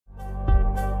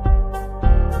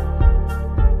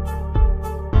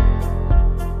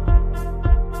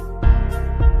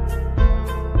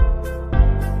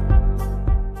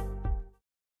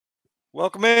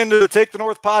Welcome into the Take the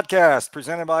North podcast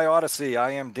presented by Odyssey.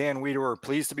 I am Dan Wiederer,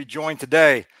 pleased to be joined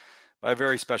today by a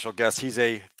very special guest. He's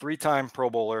a three-time Pro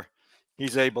Bowler.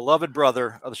 He's a beloved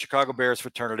brother of the Chicago Bears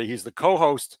fraternity. He's the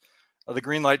co-host of the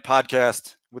Green Light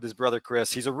podcast with his brother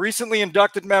Chris. He's a recently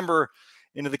inducted member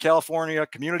into the California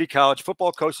Community College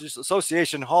Football Coaches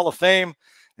Association Hall of Fame,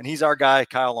 and he's our guy,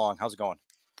 Kyle Long. How's it going?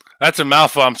 That's a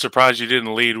mouthful. I'm surprised you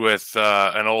didn't lead with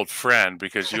an old friend,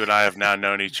 because you and I have now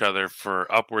known each other for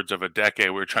upwards of a decade.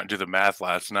 We were trying to do the math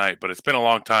last night, but it's been a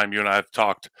long time you and I have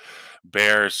talked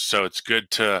Bears, so it's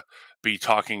good to be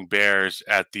talking Bears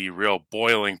at the real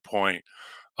boiling point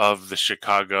of the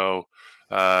Chicago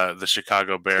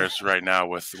Bears right now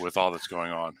with all that's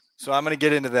going on. So I'm going to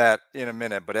get into that in a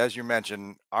minute, but as you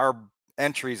mentioned, our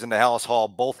entries into Haugh Hall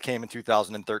both came in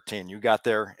 2013. You got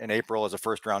there in April as a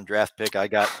first-round draft pick. I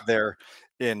got there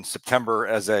in September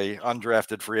as a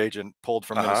undrafted free agent pulled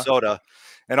from Minnesota,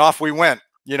 and off we went.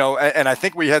 You know, and I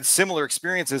think we had similar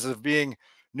experiences of being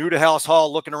new to Haugh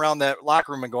Hall, looking around that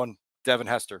locker room and going, Devin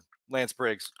Hester, Lance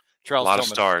Briggs, Charles Tillman,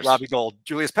 stars, Robbie Gould,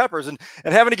 Julius Peppers, and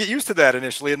having to get used to that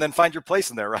initially and then find your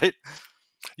place in there, right?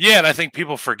 Yeah, and I think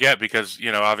people forget because,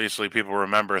 you know, obviously people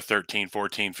remember 13,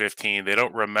 14, 15. They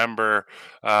don't remember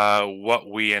what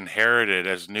we inherited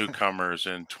as newcomers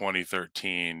in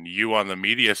 2013. You on the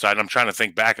media side, I'm trying to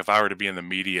think back, if I were to be in the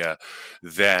media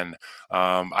then,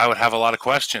 I would have a lot of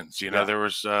questions. You know, there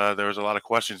was a lot of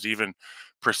questions even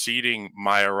preceding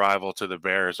my arrival to the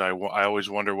Bears. I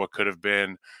always wonder what could have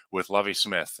been with Lovie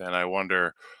Smith, and I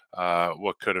wonder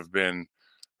what could have been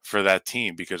for that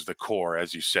team, because the core,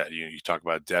 as you said, you talk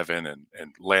about Devin and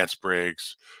Lance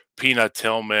Briggs, Peanut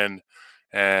Tillman,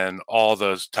 and all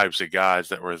those types of guys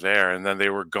that were there, and then they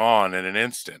were gone in an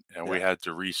instant, and we had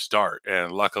to restart.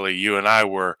 And luckily, you and I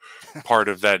were part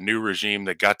of that new regime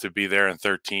that got to be there in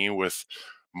 13 with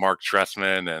Mark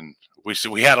Trestman, and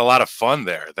we had a lot of fun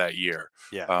there that year.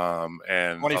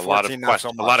 And a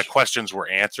lot of questions were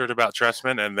answered about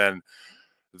Trestman, and then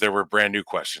there were brand new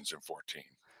questions in 14.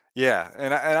 Yeah,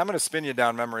 and I'm going to spin you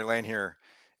down memory lane here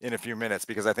in a few minutes,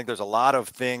 because I think there's a lot of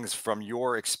things from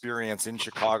your experience in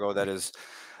Chicago that is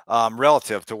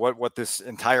relative to what this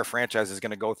entire franchise is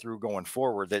going to go through going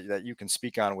forward that you can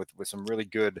speak on with some really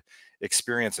good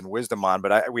experience and wisdom on.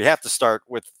 But we have to start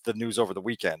with the news over the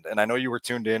weekend. And I know you were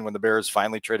tuned in when the Bears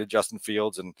finally traded Justin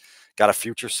Fields and got a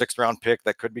future 6th-round pick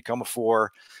that could become a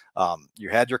 4. You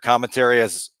had your commentary,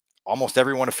 as almost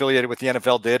everyone affiliated with the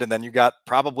NFL did, and then you got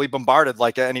probably bombarded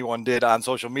like anyone did on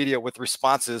social media with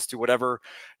responses to whatever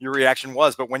your reaction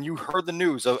was. But when you heard the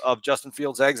news of Justin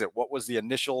Fields' exit, what was the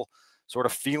initial sort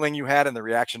of feeling you had and the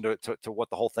reaction to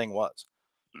what the whole thing was?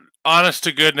 Honest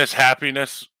to goodness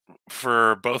happiness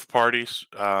for both parties,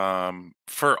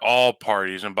 for all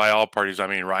parties. And by all parties, I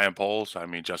mean Ryan Poles, I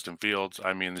mean Justin Fields,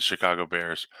 I mean the Chicago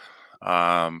Bears,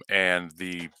 and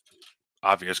the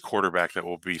obvious quarterback that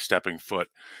will be stepping foot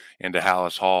into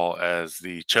Haugh Hall as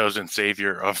the chosen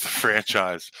savior of the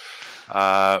franchise.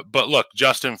 But look,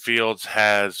 Justin Fields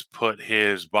has put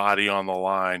his body on the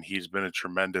line. He's been a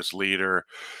tremendous leader.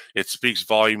 It speaks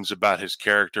volumes about his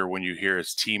character when you hear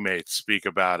his teammates speak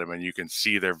about him, and you can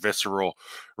see their visceral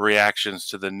reactions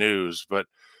to the news. But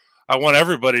I want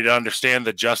everybody to understand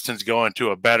that Justin's going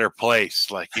to a better place.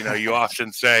 Like, you know, you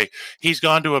often say he's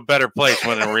gone to a better place,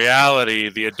 when in reality,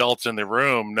 the adults in the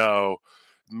room know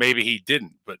maybe he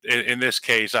didn't. But in this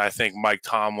case, I think Mike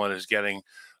Tomlin is getting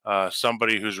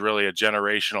somebody who's really a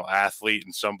generational athlete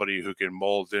and somebody who can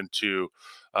mold into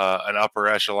an upper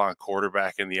echelon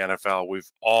quarterback in the NFL. We've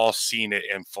all seen it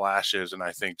in flashes. And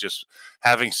I think just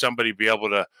having somebody be able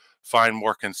to find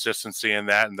more consistency in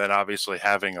that, and then obviously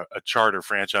having a charter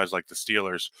franchise like the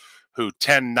Steelers, who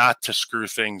tend not to screw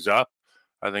things up,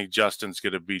 I think Justin's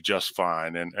going to be just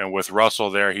fine. And with Russell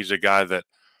there, he's a guy that,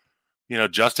 you know,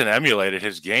 Justin emulated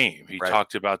his game. He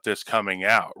talked about this coming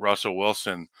out. Russell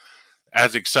Wilson,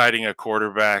 as exciting a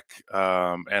quarterback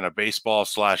and a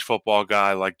baseball/football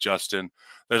guy like Justin.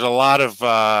 There's a lot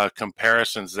of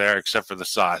comparisons there, except for the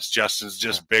size. Justin's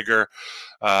just bigger,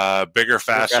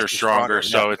 faster, stronger.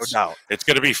 So it's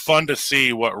going to be fun to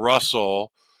see what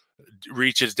Russell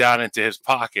reaches down into his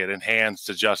pocket and hands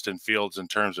to Justin Fields in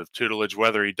terms of tutelage,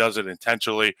 whether he does it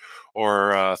intentionally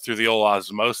or through the old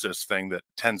osmosis thing that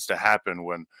tends to happen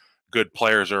when good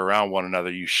players are around one another.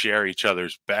 You share each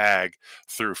other's bag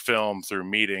through film, through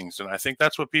meetings. And I think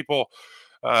that's what people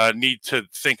need to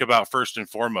think about first and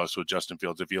foremost with Justin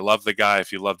Fields. If you love the guy,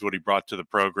 if you loved what he brought to the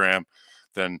program,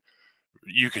 then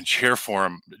you can cheer for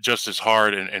him just as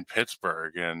hard in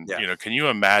Pittsburgh. And, Yeah. can you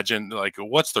imagine, like,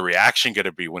 what's the reaction going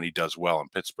to be when he does well in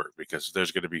Pittsburgh? Because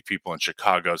there's going to be people in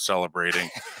Chicago celebrating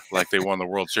like they won the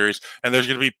World Series. And there's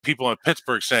going to be people in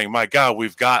Pittsburgh saying, my God,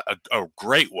 we've got a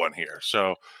great one here.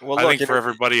 So Well, I look, think for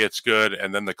everybody, it's good.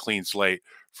 And then the clean slate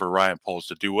for Ryan Poles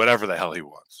to do whatever the hell he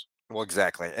wants. well,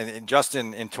 exactly. And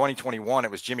Justin, in 2021,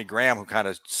 it was Jimmy Graham who kind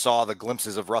of saw the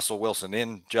glimpses of Russell Wilson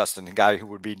in Justin, a guy who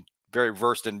would be very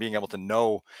versed in being able to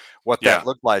know what that Yeah.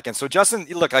 looked like. And so Justin,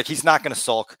 look, like he's not going to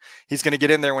sulk. He's going to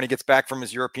get in there when he gets back from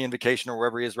his European vacation or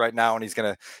wherever he is right now, and he's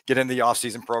going to get into the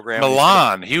offseason program.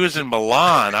 Milan. He was in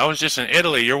Milan. I was just in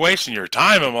Italy. You're wasting your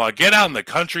time. I'm like, get out in the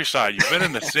countryside. You've been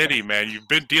in the city, man. You've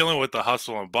been dealing with the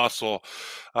hustle and bustle.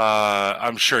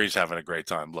 I'm sure he's having a great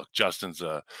time. Look, Justin's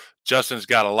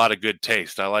got a lot of good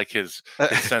taste. I like his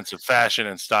sense of fashion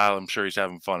and style. I'm sure he's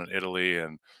having fun in Italy,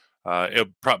 and it's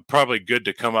probably good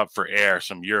to come up for air,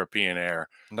 some European air,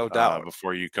 No doubt.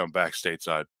 before you come back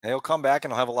stateside. He'll come back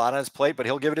and he'll have a lot on his plate, but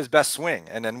he'll give it his best swing.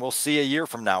 And then we'll see a year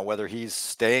from now whether he's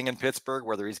staying in Pittsburgh,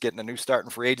 whether he's getting a new start in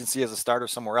free agency as a starter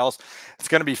somewhere else. It's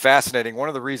going to be fascinating. One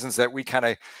of the reasons that we kind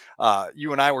of,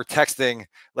 you and I were texting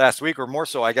last week, or more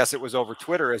so, I guess it was over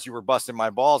Twitter as you were busting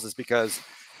my balls, is because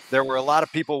there were a lot of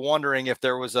people wondering if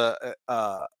there was a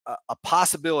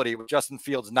possibility with Justin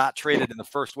Fields not traded in the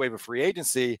first wave of free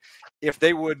agency, if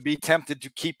they would be tempted to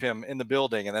keep him in the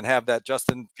building and then have that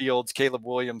Justin Fields, Caleb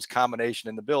Williams combination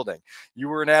in the building. You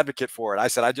were an advocate for it. I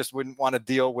said I just wouldn't want to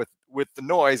deal with the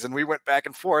noise, and we went back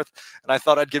and forth. And I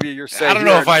thought I'd give you your say. I don't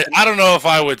know if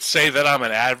I would say that I'm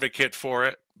an advocate for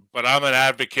it, but I'm an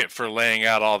advocate for laying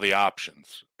out all the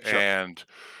options. Sure. And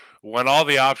when all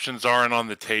the options aren't on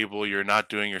the table, you're not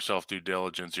doing yourself due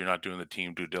diligence. You're not doing the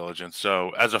team due diligence.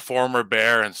 So as a former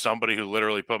Bear and somebody who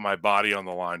literally put my body on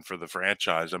the line for the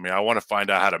franchise, I mean, I want to find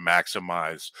out how to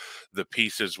maximize the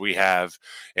pieces we have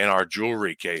in our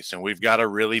jewelry case. And we've got a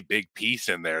really big piece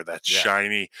in there that's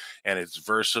shiny and it's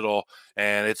versatile,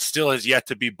 and it still has yet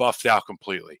to be buffed out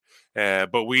completely.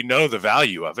 But we know the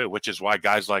value of it, which is why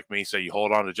guys like me say you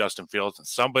hold on to Justin Fields and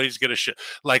somebody's going to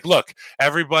like, look,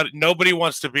 nobody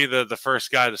wants to be the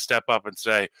first guy to step up and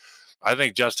say, I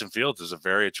think Justin Fields is a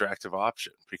very attractive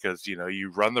option, because,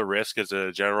 you run the risk as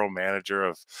a general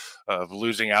manager of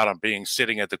losing out on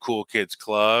sitting at the cool kids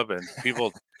club, and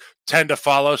people tend to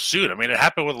follow suit. I mean, it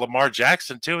happened with Lamar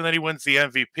Jackson too, and then he wins the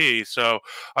MVP. So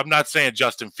I'm not saying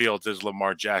Justin Fields is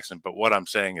Lamar Jackson, but what I'm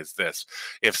saying is this: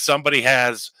 if somebody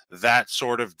has that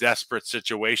sort of desperate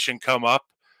situation come up,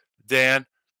 Dan,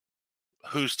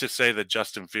 who's to say that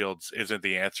Justin Fields isn't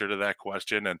the answer to that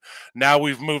question? And now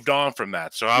we've moved on from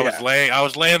that. So I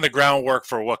was laying the groundwork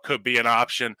for what could be an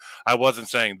option. I wasn't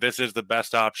saying this is the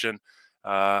best option.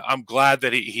 I'm glad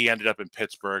that he ended up in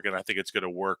Pittsburgh, and I think it's going to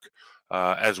work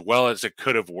as well as it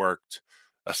could have worked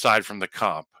aside from the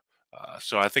comp.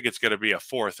 So I think it's going to be a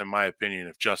fourth, in my opinion,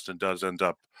 if Justin does end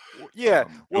up doing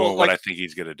what I think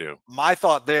he's going to do. My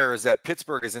thought there is that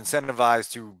Pittsburgh is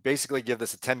incentivized to basically give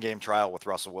this a 10-game trial with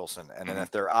Russell Wilson. And then if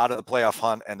they're out of the playoff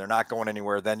hunt and they're not going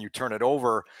anywhere, then you turn it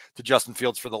over to Justin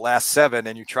Fields for the last 7,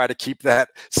 and you try to keep that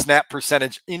snap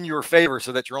percentage in your favor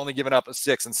so that you're only giving up a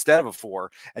 6 instead of a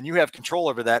 4. And you have control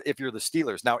over that if you're the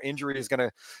Steelers. Now, injury is going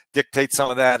to dictate some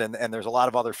of that. And there's a lot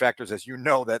of other factors, as you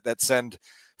know, that send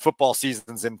football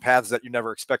seasons in paths that you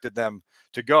never expected them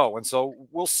to go. And so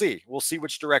we'll see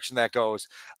which direction that goes.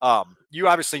 You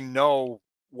obviously know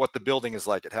what the building is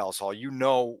like at Haugh. You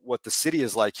know what the city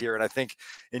is like here. And I think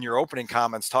in your opening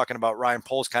comments, talking about Ryan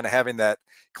Poles kind of having that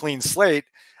clean slate,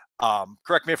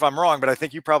 correct me if I'm wrong, but I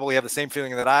think you probably have the same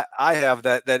feeling that I have,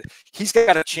 that he's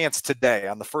got a chance today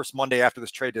on the first Monday after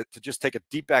this trade to just take a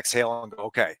deep exhale and go,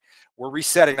 okay, we're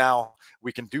resetting now.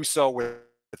 We can do so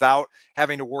without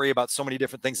having to worry about so many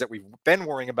different things that we've been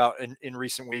worrying about in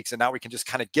recent weeks. And now we can just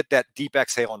kind of get that deep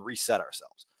exhale and reset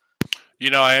ourselves.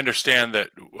 I understand that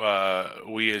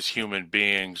we as human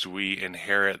beings, we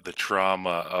inherit the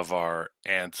trauma of our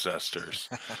ancestors,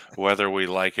 whether we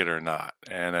like it or not.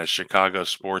 And as Chicago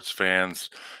sports fans,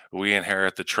 we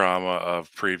inherit the trauma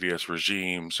of previous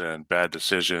regimes and bad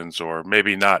decisions, or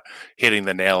maybe not hitting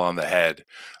the nail on the head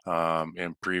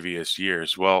in previous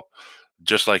years. Well,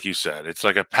 just like you said, it's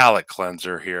like a palate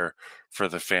cleanser here for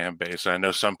the fan base. I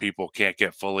know some people can't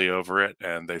get fully over it,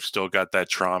 and they've still got that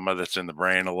trauma that's in the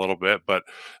brain a little bit, but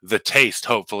the taste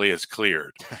hopefully is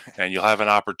cleared, and you'll have an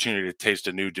opportunity to taste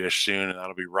a new dish soon, and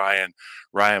that'll be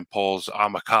Ryan Poles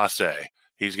omakase.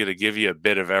 He's going to give you a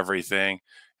bit of everything,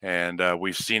 and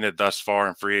we've seen it thus far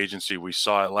in free agency. We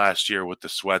saw it last year with the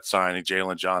Sweat signing.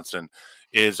 Jalen Johnson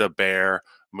is a Bear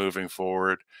moving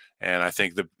forward. And I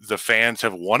think the fans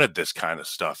have wanted this kind of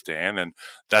stuff, Dan, and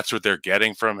that's what they're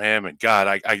getting from him. And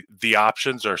God, the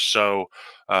options are so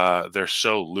they're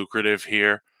so lucrative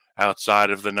here outside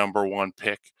of the number one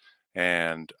pick.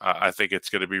 And I think it's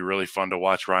going to be really fun to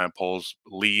watch Ryan Poles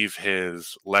leave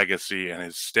his legacy and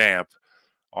his stamp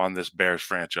on this Bears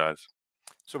franchise.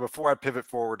 So before I pivot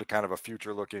forward to kind of a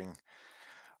future looking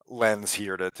lens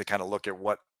here to kind of look at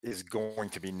what is going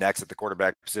to be next at the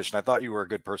quarterback position, I thought you were a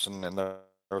good person, and there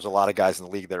was a lot of guys in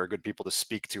the league that are good people to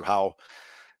speak to how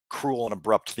cruel and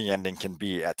abrupt the ending can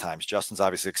be at times. Justin's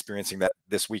obviously experiencing that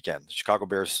this weekend. The Chicago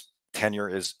Bears tenure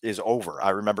is over.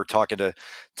 I remember talking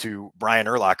to Brian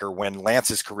Urlacher when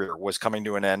Lance's career was coming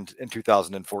to an end in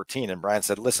 2014, and Brian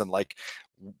said, "Listen, like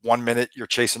 1 minute you're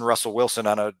chasing Russell Wilson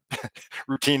on a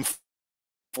routine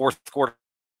fourth quarter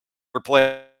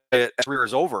play, career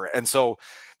is over." And so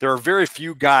there are very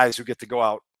few guys who get to go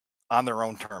out on their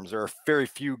own terms. There are very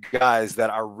few guys that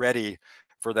are ready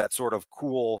for that sort of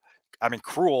cruel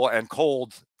and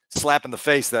cold slap in the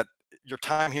face that your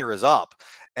time here is up.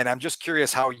 And I'm just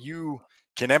curious how you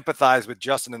can empathize with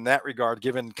Justin in that regard,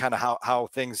 given kind of how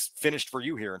things finished for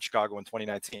you here in Chicago in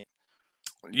 2019.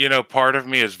 Part of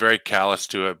me is very callous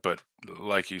to it, but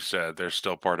like you said, there's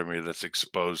still part of me that's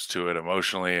exposed to it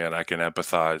emotionally, and I can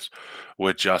empathize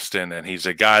with Justin. And he's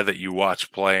a guy that you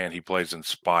watch play, and he plays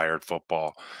inspired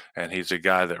football, and he's a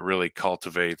guy that really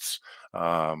cultivates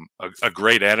a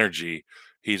great energy.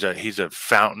 He's a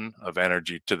fountain of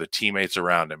energy to the teammates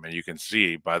around him, and you can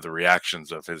see by the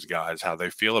reactions of his guys how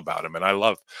they feel about him. And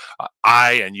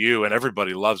I and you and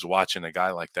everybody loves watching a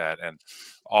guy like that. And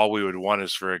all we would want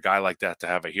is for a guy like that to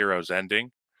have a hero's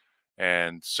ending,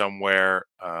 and somewhere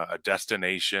a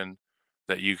destination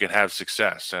that you can have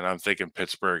success. And I'm thinking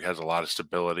Pittsburgh has a lot of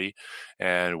stability,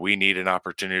 and we need an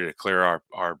opportunity to clear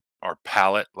our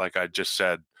palate, like I just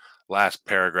said last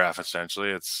paragraph.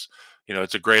 Essentially, it's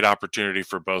a great opportunity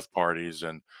for both parties.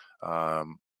 And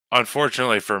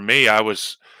unfortunately for me, I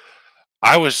was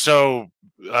so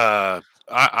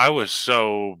I was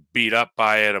so beat up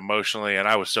by it emotionally, and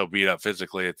I was so beat up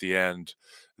physically at the end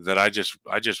that I just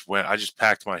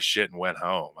packed my shit and went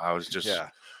home. I was just Yeah.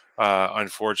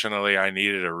 unfortunately I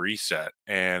needed a reset,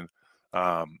 and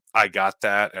I got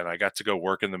that, and I got to go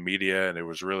work in the media, and it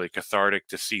was really cathartic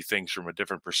to see things from a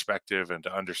different perspective and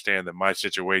to understand that my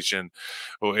situation,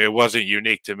 well, it wasn't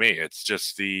unique to me. It's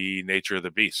just the nature of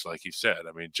the beast, like you said.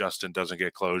 I mean, Justin doesn't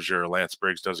get closure, Lance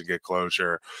Briggs doesn't get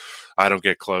closure, I don't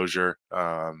get closure.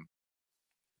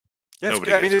 Yeah,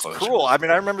 Nobody I mean, gets it's closure. cruel. I mean,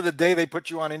 I remember the day they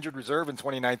put you on injured reserve in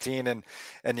 2019, and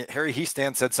Harry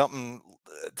Heastand said something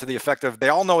to the effect of, "They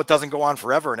all know it doesn't go on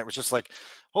forever," and it was just like,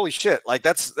 holy shit! Like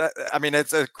that. I mean,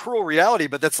 it's a cruel reality,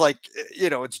 but that's like,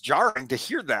 it's jarring to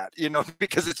hear that,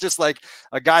 because it's just like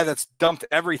a guy that's dumped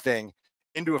everything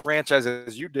into a franchise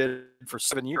as you did for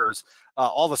 7 years.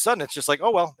 All of a sudden, it's just like,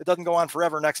 oh well, it doesn't go on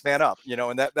forever. Next man up,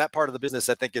 and that part of the business,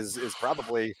 I think, is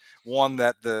probably one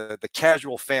that the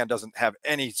casual fan doesn't have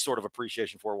any sort of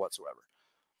appreciation for whatsoever.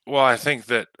 Well, I think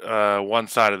that one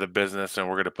side of the business, and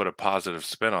we're going to put a positive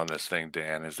spin on this thing,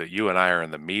 Dan, is that you and I are in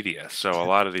the media. So a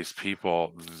lot of these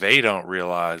people, they don't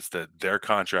realize that their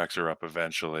contracts are up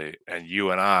eventually, and you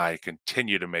and I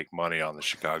continue to make money on the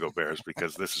Chicago Bears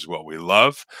because this is what we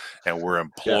love, and we're Yeah.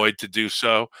 employed to do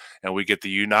so, and we get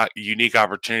the unique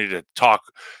opportunity to talk,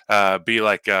 be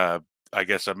like, I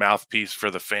guess, a mouthpiece for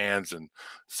the fans and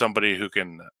somebody who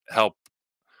can help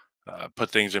put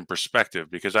things in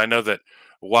perspective, because I know that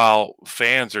while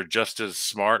fans are just as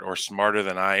smart or smarter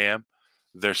than I am,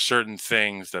 there's certain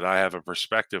things that I have a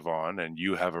perspective on and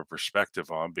you have a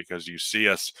perspective on because you see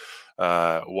us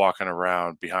walking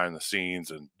around behind the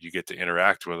scenes and you get to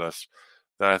interact with us,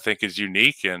 that I think is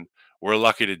unique, and we're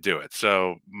lucky to do it.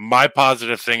 So my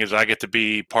positive thing is I get to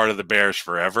be part of the Bears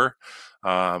forever,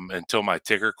 until my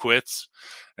ticker quits,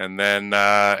 and then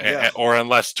Yeah. or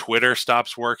unless Twitter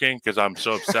stops working, because I'm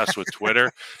so obsessed with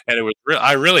Twitter. And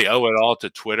I really owe it all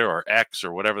to Twitter or X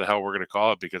or whatever the hell we're going to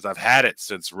call it, because I've had it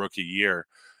since rookie year,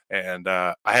 and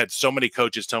I had so many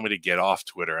coaches tell me to get off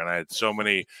Twitter, and I had so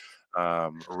many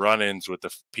run-ins with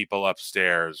the people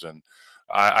upstairs, and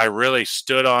I really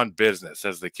stood on business,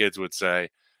 as the kids would say.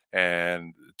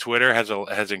 And Twitter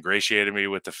has ingratiated me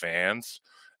with the fans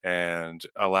and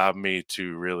allowed me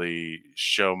to really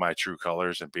show my true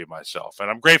colors and be myself. And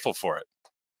I'm grateful for it.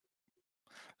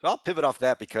 So I'll pivot off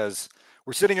that because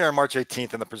we're sitting here on March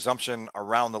 18th, and the presumption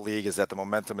around the league is that the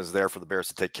momentum is there for the Bears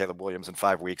to take Caleb Williams in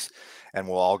 5 weeks, and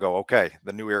we'll all go, okay,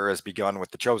 the new era has begun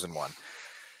with the chosen one.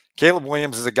 Caleb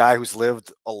Williams is a guy who's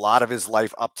lived a lot of his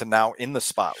life up to now in the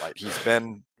spotlight. He's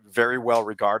been very well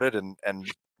regarded and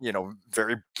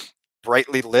very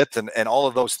brightly lit and all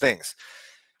of those things.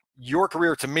 your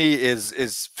career to me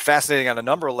is fascinating on a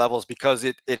number of levels because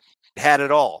it had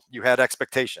it all. You had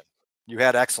expectation, you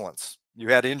had excellence, you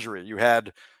had injury, you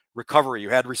had recovery, you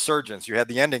had resurgence, you had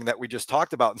the ending that we just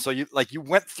talked about. And so you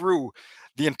went through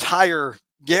the entire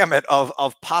gamut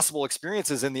of possible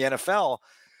experiences in the NFL.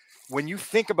 When you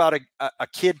think about a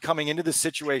kid coming into this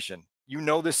situation, you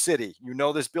know this city, you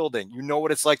know this building, you know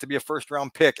what it's like to be a first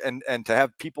round pick, and to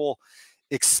have people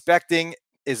expecting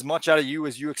as much out of you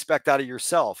as you expect out of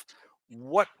yourself.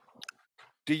 What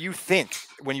do you think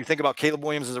when you think about Caleb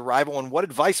Williams' arrival, and what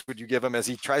advice would you give him as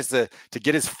he tries to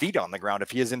get his feet on the ground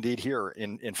if he is indeed here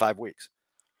in 5 weeks?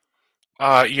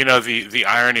 You know, the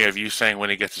irony of you saying when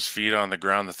he gets his feet on the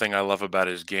ground, the thing I love about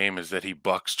his game is that he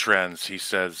bucks trends. He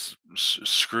says,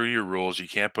 "Screw your rules. You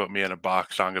can't put me in a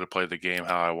box. I'm going to play the game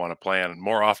how I want to play." And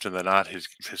more often than not, his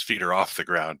feet are off the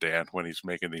ground, Dan, when he's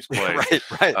making these plays,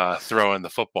 Right, right. throwing the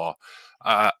football.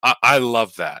 I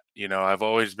love that. You know, I've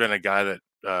always been a guy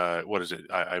that what is it?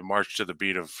 I march to the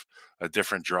beat of a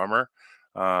different drummer.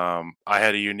 I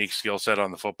had a unique skill set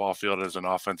on the football field as an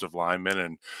offensive lineman,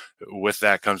 and with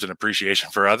that comes an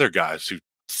appreciation for other guys who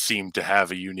seem to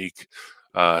have a unique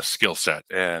skill set.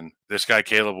 And this guy,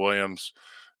 Caleb Williams,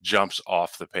 jumps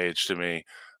off the page to me,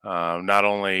 not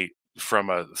only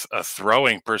from a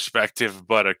throwing perspective,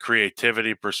 but a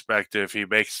creativity perspective. He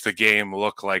makes the game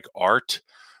look like art.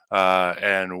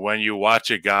 And when you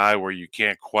watch a guy where you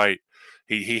can't quite,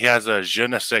 he has a je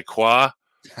ne sais quoi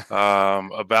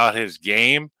about his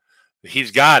game. He's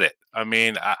got it. I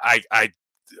mean,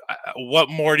 what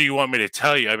more do you want me to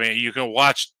tell you? I mean, you can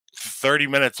watch 30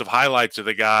 minutes of highlights of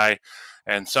the guy,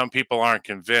 and some people aren't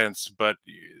convinced, but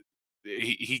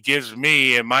he gives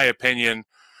me, in my opinion,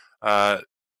 uh,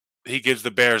 he gives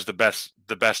the Bears the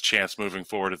best chance moving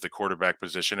forward at the quarterback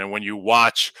position. And when you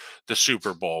watch the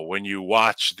Super Bowl, when you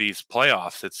watch these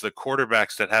playoffs, it's the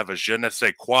quarterbacks that have a je ne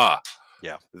sais quoi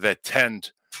Yeah. that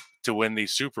tend to win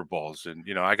these Super Bowls. And,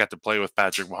 you know, I got to play with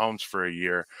Patrick Mahomes for a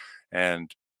year,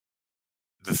 and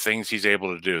the things he's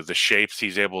able to do, the shapes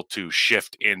he's able to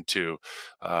shift into,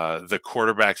 the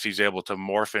quarterbacks he's able to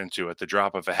morph into at the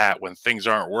drop of a hat when things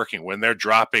aren't working, when they're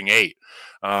dropping 8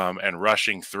 and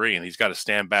rushing 3, and he's got to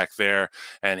stand back there,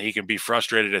 and he can be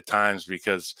frustrated at times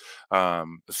because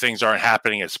things aren't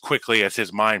happening as quickly as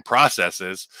his mind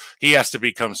processes. He has to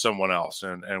become someone else,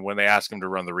 and when they ask him to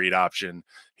run the read option,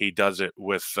 he does it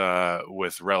with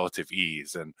relative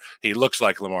ease, and he looks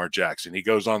like Lamar Jackson. He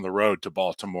goes on the road to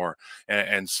Baltimore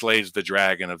and slays the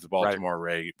dragon of the Right. Baltimore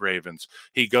Ravens.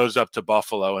 He goes up to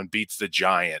Buffalo and beats the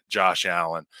giant, Josh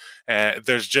Allen.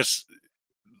 There's just,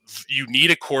 you need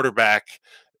a quarterback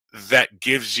that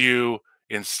gives you,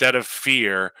 instead of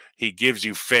fear, he gives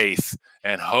you faith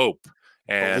and hope.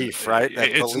 And Belief, right? That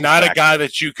it's belief not a factor. guy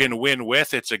that you can win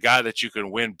with, it's a guy that you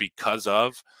can win because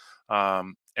of.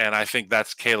 And I think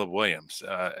that's Caleb Williams.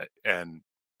 And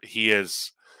he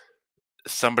is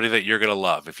somebody that you're going to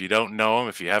love. If you don't know him,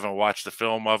 if you haven't watched the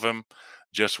film of him,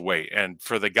 just wait. And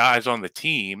for the guys on the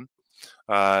team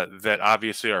that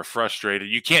obviously are frustrated,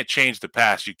 you can't change the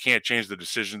past. You can't change the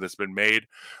decision that's been made.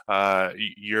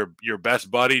 Your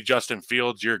best buddy, Justin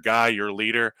Fields, your guy, your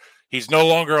leader, he's no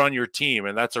longer on your team.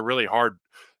 And that's a really hard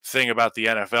thing about the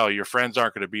NFL. Your friends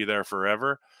aren't going to be there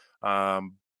forever.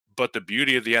 But the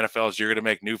beauty of the NFL is you're going to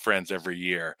make new friends every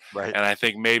year. Right. And I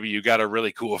think maybe you got a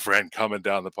really cool friend coming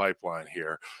down the pipeline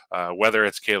here, whether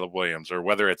it's Caleb Williams or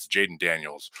whether it's Jaden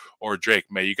Daniels or Drake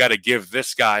May. You got to give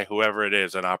this guy, whoever it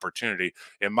is, an opportunity.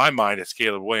 In my mind, it's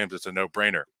Caleb Williams. It's a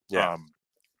no-brainer. Yeah.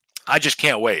 I just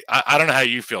can't wait. I don't know how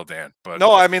you feel, Dan, but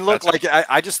No, I mean, look, that's like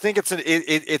I just think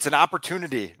it's an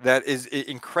opportunity that is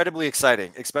incredibly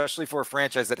exciting, especially for a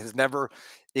franchise that has never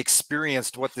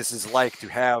experienced what this is like to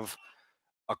have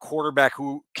a quarterback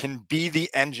who can be the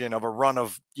engine of a run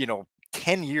of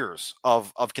 10 years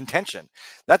of contention.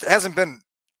 That hasn't been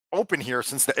open here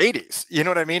since the 80s. You know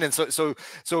what I mean? And so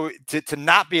to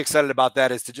not be excited about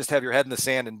that is to just have your head in the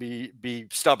sand and be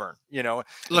stubborn, And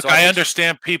Look, so I think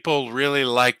understand people really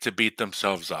like to beat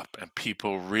themselves up, and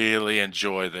people really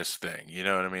enjoy this thing. You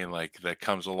know what I mean? Like, that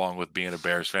comes along with being a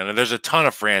Bears fan. And there's a ton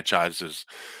of franchises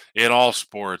in all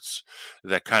sports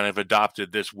that kind of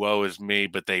adopted this woe is me,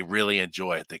 but they really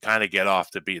enjoy it. They kind of get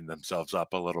off to beating themselves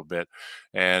up a little bit.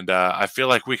 And I feel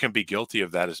like we can be guilty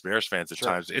of that as Bears fans at sure.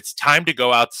 times. It's time to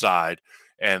go outside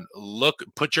and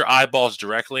put your eyeballs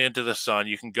directly into the sun.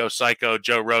 You can go psycho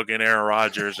Joe Rogan, Aaron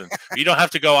Rodgers, and you don't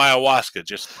have to go ayahuasca.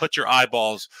 Just put your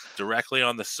eyeballs directly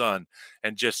on the sun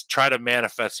and just try to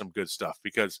manifest some good stuff,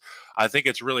 because I think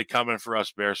it's really coming for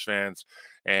us Bears fans.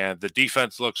 And the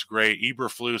defense looks great.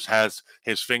 Eberflus has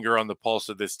his finger on the pulse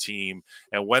of this team.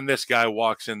 And when this guy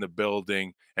walks in the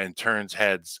building and turns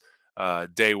heads,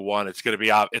 day one, it's going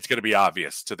to be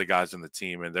obvious to the guys on the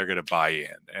team, and they're going to buy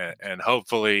in, and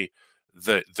hopefully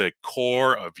the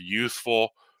core of youthful,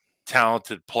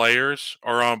 talented players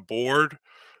are on board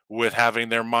with having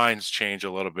their minds change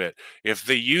a little bit. If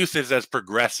the youth is as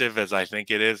progressive as I think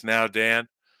it is now, Dan,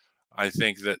 I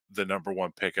think that the number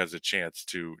one pick has a chance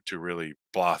to really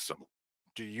blossom.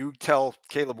 Do you tell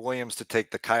Caleb Williams to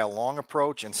take the Kyle Long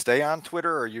approach and stay on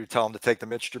Twitter, or you tell him to take the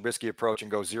Mitch Trubisky approach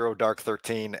and go zero dark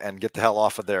 13 and get the hell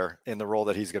off of there in the role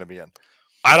that he's going to be in?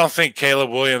 I don't think Caleb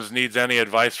Williams needs any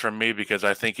advice from me because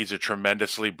I think he's a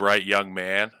tremendously bright young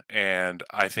man, and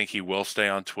I think he will stay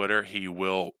on Twitter. He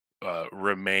will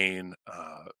remain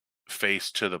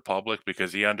face to the public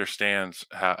because he understands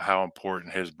how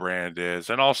important his brand is,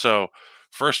 and also,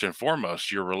 first and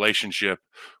foremost, your relationship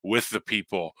with the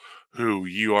people who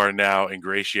you are now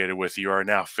ingratiated with, you are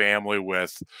now family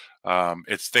with.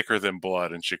 It's thicker than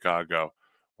blood in Chicago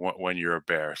when you're a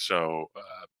Bear. So.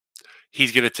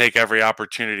 He's going to take every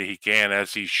opportunity he can,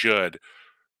 as he should,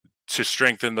 to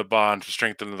strengthen the bond, to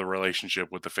strengthen the relationship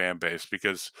with the fan base,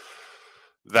 because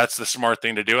that's the smart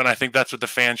thing to do. And I think that's what the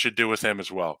fans should do with him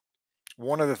as well.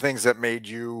 One of the things that made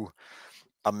you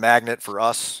a magnet for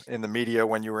us in the media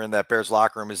when you were in that Bears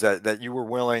locker room is that you were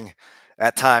willing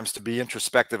at times to be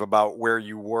introspective about where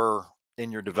you were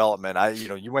in your development.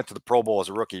 You went to the Pro Bowl as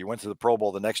a rookie. You went to the Pro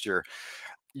Bowl the next year.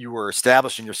 You were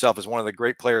establishing yourself as one of the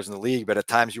great players in the league, but at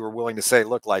times you were willing to say,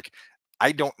 look, like,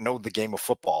 I don't know the game of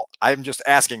football. I'm just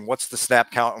asking what's the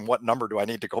snap count and what number do I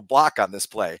need to go block on this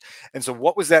play? And so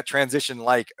what was that transition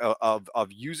like of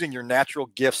using your natural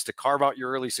gifts to carve out your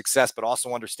early success, but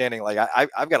also understanding like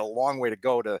I've got a long way to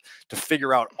go to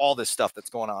figure out all this stuff that's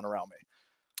going on around me?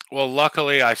 Well,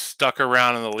 luckily, I stuck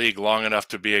around in the league long enough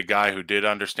to be a guy who did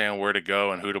understand where to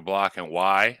go and who to block and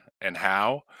why and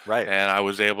how. Right. And I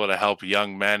was able to help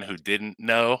young men who didn't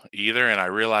know either. And I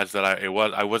realized that I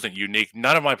wasn't unique.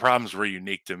 None of my problems were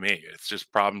unique to me. It's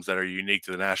just problems that are unique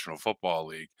to the National Football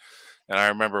League. And I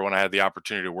remember when I had the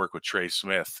opportunity to work with Trey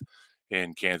Smith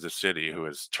in Kansas City, who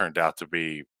has turned out to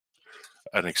be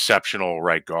an exceptional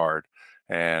right guard,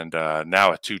 and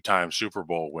now a two-time Super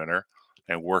Bowl winner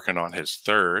and working on his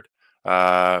third.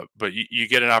 But you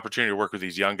get an opportunity to work with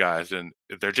these young guys, and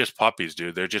they're just puppies,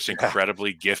 dude. They're just Yeah.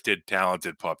 incredibly gifted,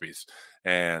 talented puppies.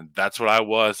 And that's what I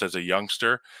was as a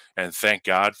youngster. And thank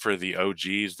God for the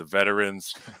OGs, the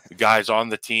veterans, the guys on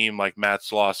the team like Matt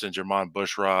Slauson, Jermon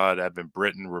Bushrod, Evan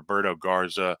Britton, Roberto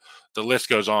Garza. The list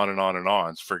goes on and on and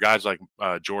on. For guys like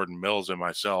Jordan Mills and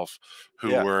myself,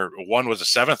 who Yeah. were, one was a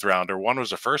seventh rounder, one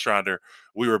was a first rounder.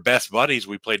 We were best buddies.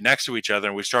 We played next to each other,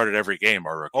 and we started every game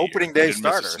our rookie year. Opening We day didn't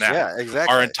miss a starters. snap. Yeah, Our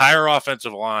exactly. entire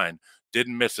offensive line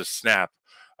didn't miss a snap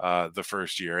the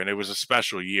first year, and it was a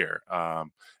special year.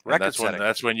 And Record setting.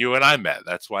 that's when you and I met.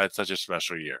 That's why it's such a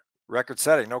special year. Record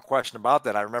setting, no question about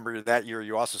that. I remember that year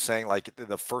you also saying like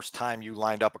the first time you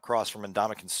lined up across from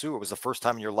Ndamukong Suh, it was the first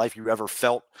time in your life you ever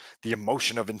felt the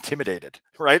emotion of intimidated,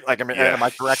 right? Like, I mean, Yeah, am I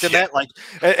correct in yeah. that? Like,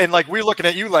 and like we looking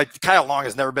at you like Kyle Long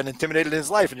has never been intimidated in his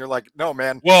life, and you're like, no,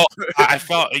 man. Well, I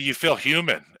felt you feel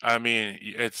human. I mean,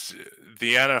 it's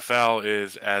the NFL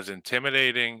is as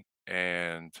intimidating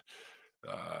and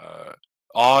uh,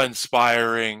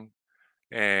 awe-inspiring,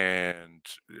 and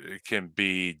it can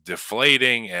be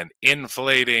deflating and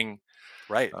inflating,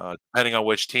 Right. depending on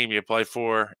which team you play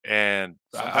for. And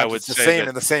I Sometimes would it's the say same that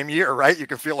in the same year, right? You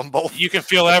can feel them both. you can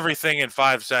feel everything in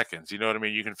 5 seconds. You know what I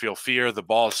mean? You can feel fear, the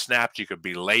ball snapped, you could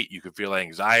be late, you can feel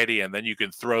anxiety, and then you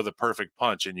can throw the perfect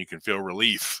punch and you can feel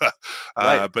relief.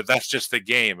 Right. But that's just the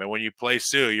game. And when you play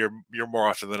Sue, you're more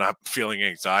often than not feeling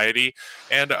anxiety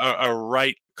and a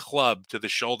right club to the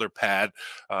shoulder pad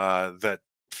that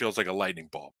feels like a lightning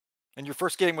bolt. And your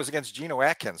first game was against Geno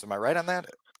Atkins. Am I right on that?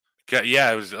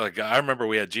 Yeah, it was like I remember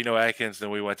we had Geno Atkins, then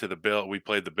we went to the Bill. We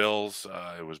played the Bills.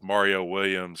 It was Mario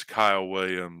Williams, Kyle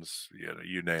Williams,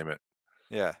 you name it.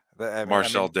 Yeah. I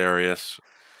Marcel mean, Darius.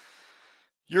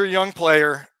 you're a young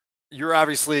player. You're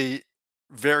obviously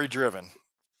very driven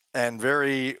and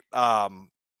very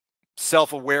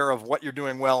self-aware of what you're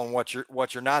doing well and what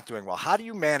you're not doing well. How do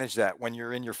you manage that when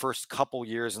you're in your first couple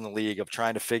years in the league of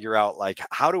trying to figure out like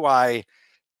how do I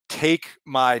take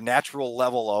my natural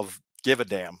level of give a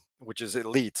damn, which is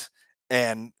elite,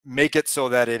 and make it so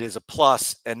that it is a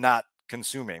plus and not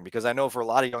consuming? Because I know for a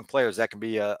lot of young players that can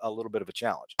be a little bit of a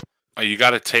challenge. You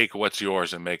got to take what's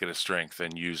yours and make it a strength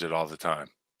and use it all the time.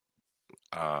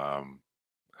 Um,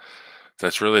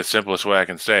 that's really the simplest way I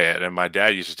can say it. And my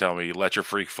dad used to tell me, "Let your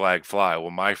freak flag fly." Well,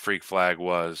 my freak flag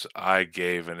was I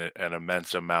gave an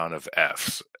immense amount of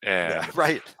Fs, Yeah, and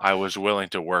right. I was willing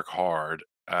to work hard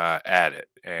at it.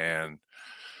 And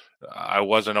I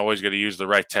wasn't always going to use the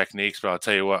right techniques, but I'll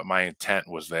tell you what, my intent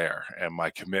was there and my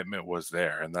commitment was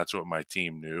there. And that's what my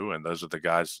team knew. And those are the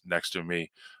guys next to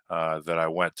me that I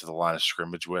went to the line of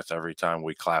scrimmage with every time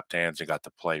we clapped hands and got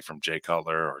to play, from Jay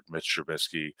Cutler or Mitch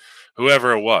Trubisky,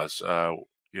 whoever it was.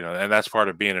 And that's part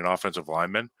of being an offensive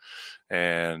lineman.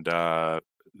 And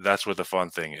that's what the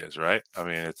fun thing is, right? I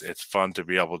mean, it's fun to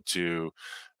be able to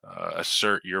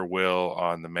assert your will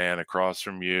on the man across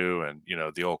from you, and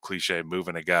the old cliche,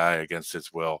 moving a guy against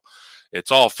his will.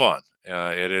 It's all fun.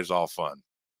 It is all fun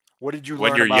What did you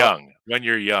when learn you're about young. When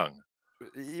you're young.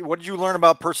 what did you learn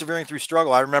about persevering through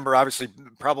struggle? I remember, obviously,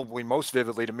 probably most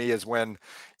vividly to me is when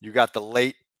you got the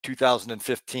late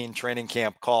 2015 training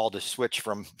camp call to switch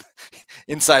from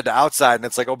inside to outside, and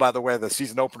it's like, oh, by the way, the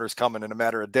season opener is coming in a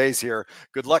matter of days here.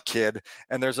 Good luck, kid.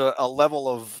 And there's a level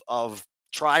of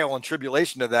trial and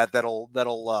tribulation to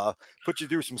that'll put you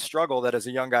through some struggle, that as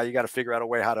a young guy you got to figure out a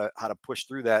way how to push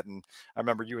through that. And I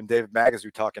remember you and David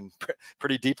Magazu talking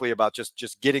pretty deeply about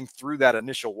just getting through that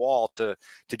initial wall to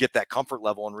get that comfort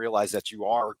level and realize that you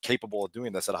are capable of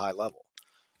doing this at a high level.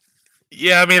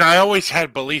 Yeah, I mean, I always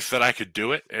had belief that I could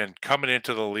do it. And coming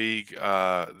into the league,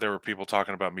 there were people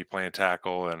talking about me playing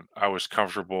tackle, and I was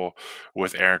comfortable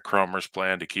with Aaron Cromer's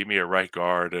plan to keep me at right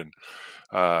guard. And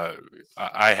uh,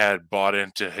 I had bought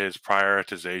into his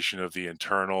prioritization of the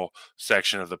internal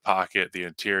section of the pocket, the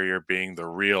interior being the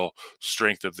real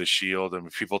strength of the shield. I mean,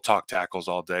 people talk tackles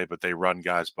all day, but they run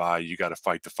guys by. You got to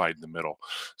fight the fight in the middle.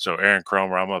 So Aaron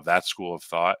Cromer, I'm of that school of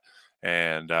thought.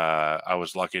 And I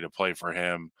was lucky to play for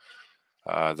him.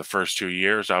 The first 2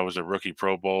 years, I was a rookie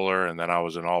Pro Bowler, and then I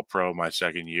was an All Pro my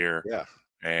second year. Yeah.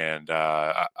 And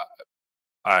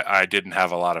I didn't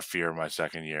have a lot of fear my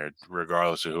second year,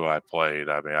 regardless of who I played.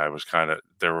 I mean, I was kind of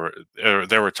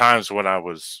there were times when I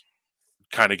was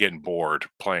kind of getting bored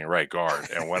playing right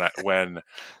guard, and when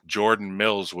Jordan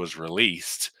Mills was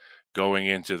released going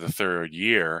into the third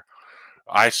year,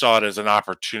 I saw it as an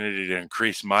opportunity to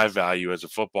increase my value as a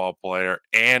football player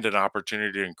and an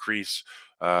opportunity to increase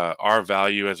our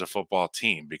value as a football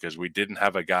team, because we didn't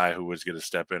have a guy who was going to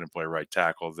step in and play right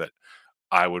tackle that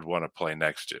I would want to play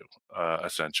next to,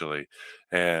 essentially.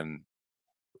 And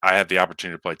I had the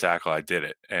opportunity to play tackle. I did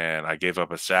it, and I gave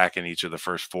up a sack in each of the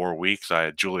first 4 weeks. I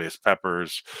had Julius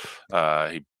Peppers.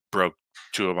 He broke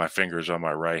two of my fingers on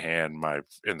my right hand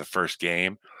in the first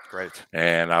game. Great.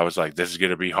 And I was like, this is going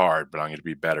to be hard, but I'm going to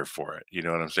be better for it. You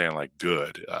know what I'm saying? Like,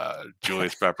 good.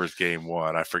 Julius Peppers game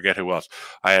one. I forget who else.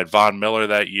 I had Von Miller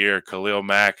that year, Khalil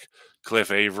Mack, Cliff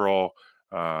Averill,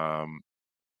 um,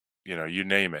 you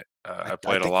name it. I I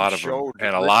played a think you lot of them, showed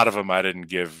and a Rich. lot of them I didn't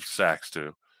give sacks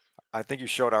to. I think you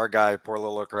showed our guy, poor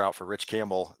little looker out for Rich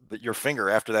Campbell, that your finger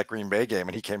after that Green Bay game,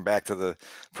 and he came back to the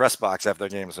press box after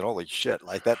that game and said, "Holy shit!"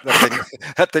 Like that thing,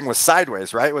 that thing was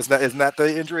sideways, right? Isn't that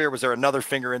the injury, or was there another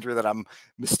finger injury that I'm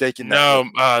mistaking? That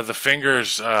No, the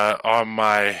fingers on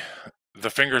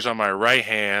my right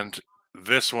hand,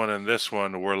 this one and this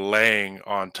one, were laying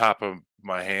on top of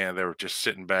my hand. They were just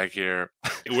sitting back here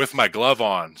with my glove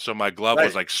on. So my glove was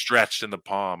right, like stretched in the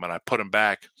palm, and I put them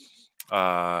back.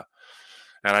 Uh,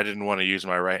 and I didn't want to use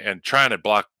my right, and trying to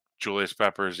block Julius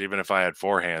Peppers, even if I had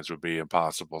four hands, would be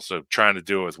impossible. So trying to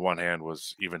do it with one hand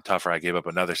was even tougher. I gave up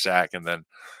another sack, and then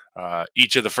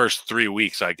each of the first 3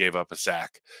 weeks, I gave up a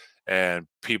sack, and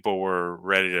people were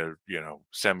ready to,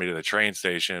 send me to the train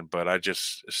station, but I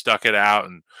just stuck it out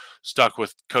and stuck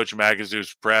with Coach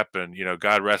Magazu's prep. And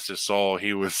God rest his soul,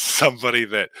 he was somebody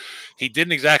that he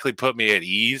didn't exactly put me at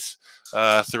ease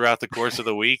throughout the course of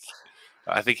the week.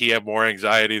 I think he had more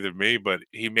anxiety than me, but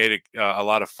he made it a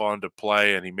lot of fun to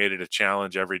play, and he made it a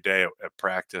challenge every day at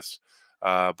practice.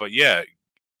 But yeah,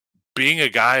 being a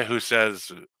guy who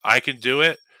says I can do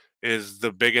it is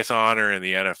the biggest honor in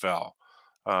the NFL.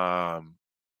 Um,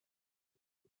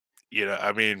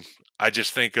 I mean, I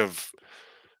just think of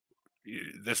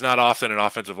it's not often an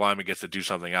offensive lineman gets to do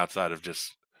something outside of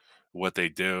just what they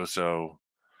do. So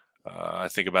I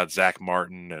think about Zach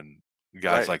Martin and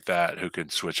guys right. like that who can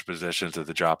switch positions at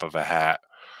the drop of a hat.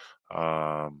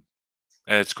 Um,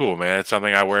 And it's cool, man. It's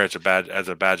something I wear as a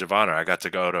badge of honor. I got to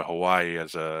go to Hawaii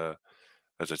as a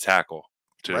tackle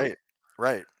too. Right,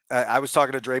 right. I was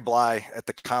talking to Dre Bly at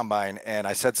the combine, and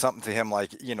I said something to him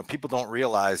like, people don't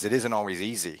realize it isn't always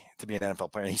easy to be an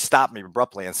NFL player. And he stopped me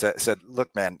abruptly and said,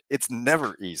 "Look, man, it's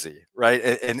never easy, right?"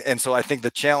 And so I think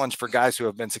the challenge for guys who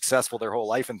have been successful their whole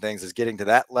life and things is getting to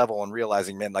that level and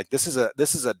realizing, man, like this is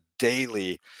a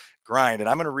daily grind. And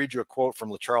I'm going to read you a quote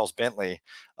from LaCharles Bentley,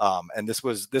 and this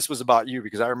was about you,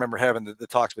 because I remember having the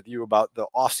talks with you about the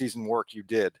off-season work you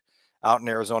did. out in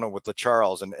Arizona with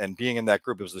LaCharles and being in that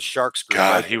group. It was the Sharks group,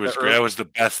 God, right? he was great. That was the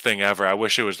best thing ever. I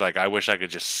wish it was like I wish I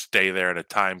could just stay there in a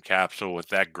time capsule with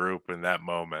that group in that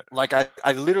moment. Like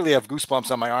I literally have goosebumps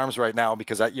on my arms right now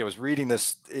because I was reading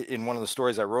this in one of the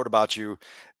stories I wrote about you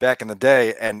back in the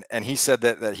day, and he said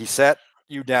that he sat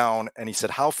you down and he said,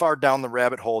 how far down the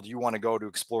rabbit hole do you want to go to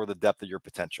explore the depth of your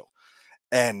potential?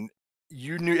 And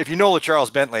you knew, if you know Charles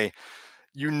Bentley,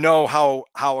 you know how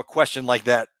a question like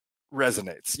that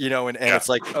resonates, and Yeah. it's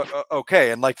like,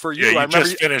 okay. And like for Yeah, you, I you remember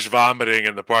just finished vomiting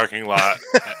in the parking lot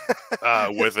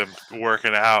with him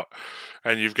working out,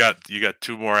 and you got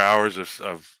 2 more hours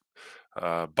of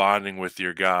bonding with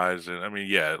your guys. And I mean,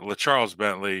 yeah, LaCharles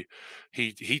Bentley,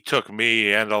 he took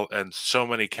me and so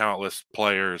many countless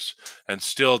players, and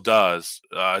still does,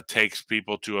 takes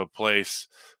people to a place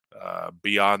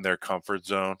beyond their comfort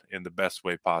zone in the best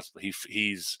way possible.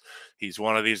 He's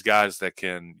one of these guys that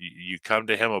you come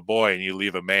to him a boy and you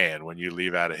leave a man when you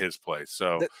leave out of his place.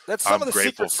 So that's some I'm of the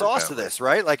grateful secret for sauce to Bentley. this,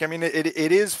 right? Like, I mean, it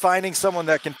is finding someone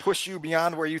that can push you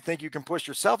beyond where you think you can push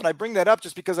yourself. And I bring that up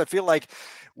just because I feel like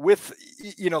with,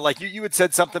 like you had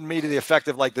said something to me to the effect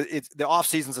of like, the off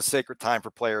season's a sacred time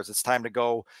for players. It's time to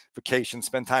go vacation,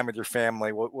 spend time with your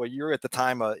family. Well, you're at the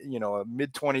time, a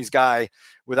mid-20s guy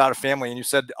without a family. And you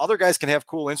said other guys can have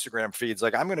cool Instagram feeds.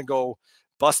 Like, I'm going to go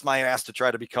bust my ass to try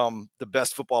to become the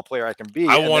best football player I can I be.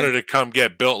 And then, wanted to come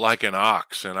get built like an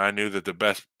ox, and I knew that the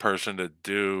best person to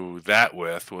do that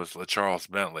with was Charles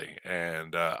Bentley,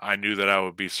 and I knew that I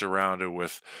would be surrounded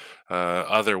with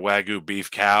other Wagyu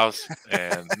beef cows,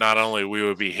 and not only we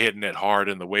would be hitting it hard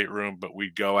in the weight room, but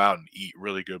we'd go out and eat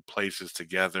really good places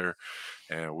together,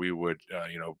 and we would,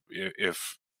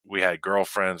 if we had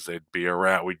girlfriends, they'd be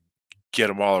around. We'd get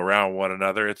them all around one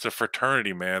another. It's a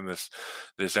fraternity, man. This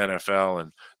NFL,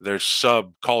 and there's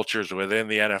subcultures within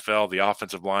the NFL. The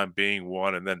offensive line being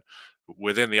one, and then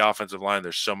within the offensive line,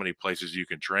 there's so many places you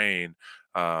can train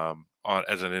on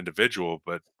as an individual,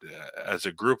 but as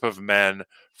a group of men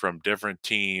from different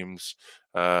teams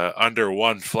under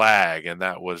one flag, and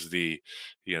that was you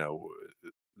know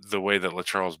the way that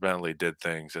LaCharles Bentley did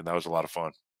things, and that was a lot of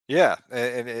fun. yeah,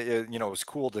 and it was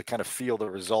cool to kind of feel the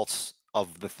results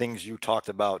of the things you talked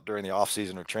about during the off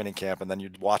season or training camp, and then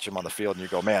you'd watch him on the field, and you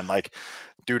go, man, like,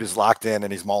 dude is locked in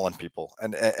and he's mauling people,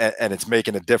 and it's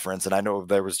making a difference. And I know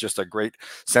there was just a great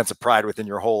sense of pride within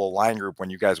your whole line group when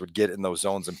you guys would get in those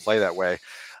zones and play that way.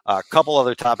 A couple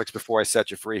other topics before I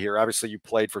set you free here. Obviously, you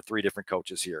played for three different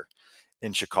coaches here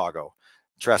in Chicago: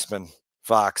 Trestman,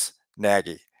 Fox,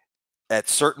 Nagy. At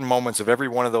certain moments of every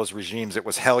one of those regimes, it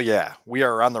was hell yeah, we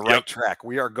are on the Yep, right track.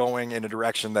 We are going in a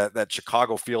direction that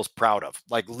Chicago feels proud of.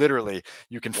 Like, literally,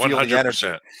 you can feel the energy.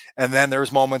 100%. And then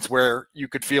there's moments where you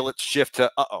could feel it shift to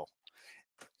uh-oh.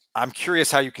 I'm curious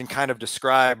how you can kind of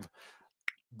describe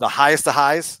the highest of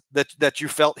highs that you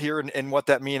felt here, and what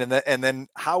that mean, and then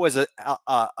how as a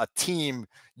team,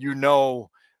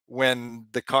 when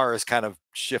the car is kind of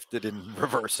shifted in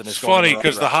reverse and It's is going in the funny right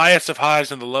because the direction. highest of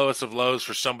highs and the lowest of lows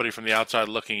for somebody from the outside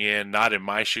looking in, not in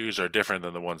my shoes, are different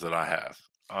than the ones that I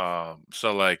have.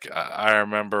 So like I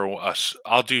remember us,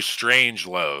 I'll do strange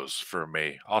lows for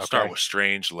me. I'll start Okay. with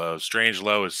strange lows. Strange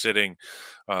low is standing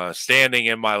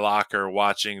in my locker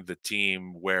watching the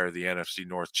team wear the NFC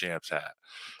North champs hat,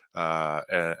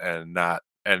 and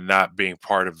not being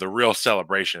part of the real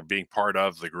celebration, being part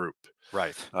of the group.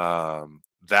 Right.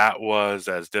 That was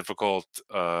as difficult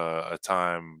a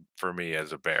time for me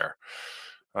as a bear.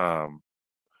 Um,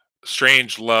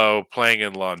 Strange low playing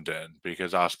in London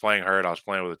because I was playing hurt. I was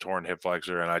playing with a torn hip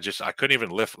flexor, and I couldn't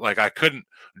even lift. Like I couldn't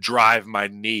drive my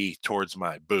knee towards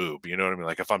my boob. You know what I mean?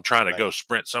 Like if I'm trying to Right. go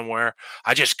sprint somewhere,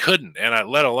 I just couldn't, and I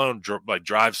let alone like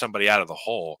drive somebody out of the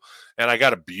hole. And I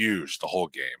got abused the whole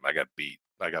game. I got beat.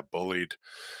 I got bullied,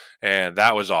 and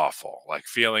that was awful. Like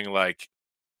feeling like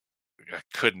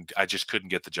I just couldn't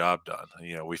get the job done.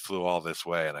 We flew all this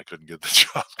way and I couldn't get the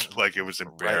job done. Like it was Right.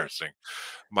 embarrassing.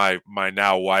 My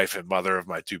now wife and mother of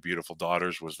my two beautiful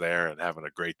daughters was there and having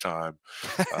a great time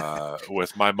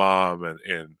with my mom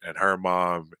and her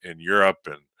mom in Europe.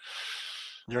 And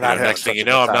You're not having next thing such you a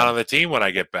good know, I'm not time. on the team when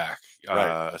I get back.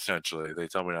 Right. Essentially, they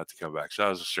tell me not to come back. So that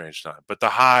was a strange time. But the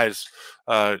highs,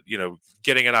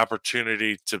 getting an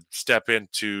opportunity to step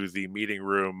into the meeting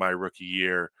room my rookie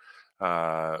year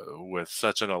with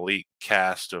such an elite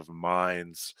cast of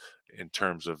minds in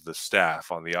terms of the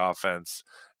staff on the offense,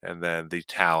 and then the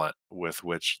talent with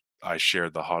which I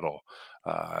shared the huddle.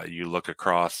 You look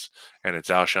across, and it's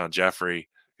Alshon Jeffrey,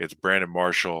 it's Brandon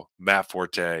Marshall, Matt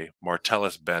Forte,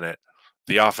 Martellus Bennett.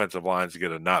 The offensive line's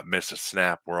going to not miss a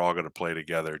snap. We're all going to play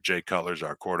together. Jay Cutler's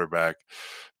our quarterback.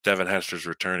 Devin Hester's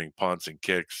returning punts and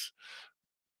kicks.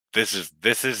 this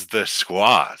is the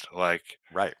squad. Like,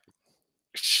 Right.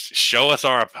 show us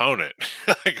our opponent.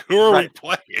 Like, who are we Right.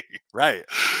 playing? Right.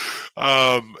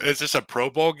 Is this a Pro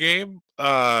Bowl game?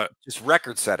 Just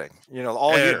record setting,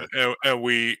 all year. And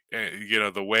we,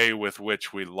 the way with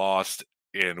which we lost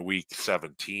in week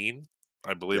 17,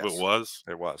 I believe it Yes, was,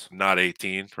 it was. not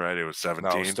 18, right? It was No, it was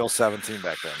 17. still 17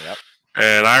 back then. Yep.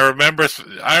 And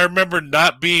I remember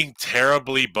not being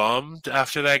terribly bummed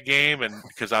after that game, and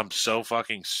because I'm so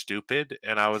fucking stupid,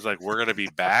 and I was like, we're gonna be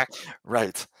back.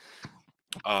 Right.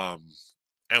 And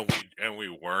we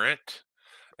weren't.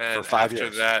 For And 5 after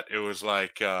years. that, it was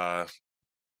like,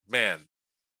 man,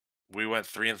 we went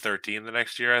 3-13 the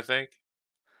next year, I think.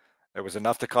 It was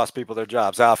enough to cost people their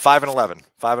jobs. 5-11.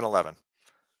 5-11.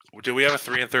 Did we have a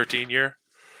 3-13 year?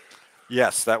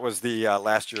 Yes, that was the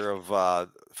last year of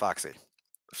Foxy.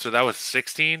 So that was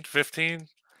 16, 15?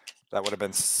 That would have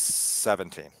been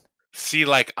 17. See,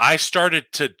 like, I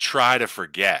started to try to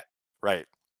forget. Right.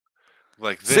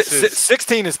 Like, this is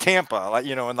 16 is Tampa,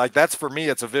 and like that's for me.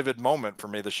 It's a vivid moment for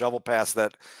me. The shovel pass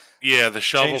that the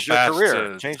shovel changed your pass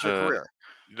career. Changed your career.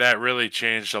 that really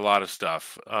changed a lot of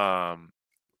stuff.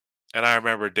 And I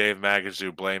remember Dave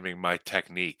Magazoo blaming my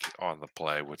technique on the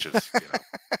play, which is,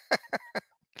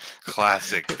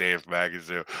 classic Dave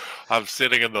Magazoo. I'm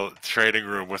sitting in the training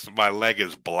room with my leg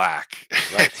is black.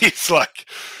 Right. He's like,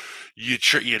 you're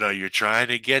trying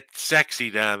to get sexy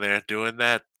down there doing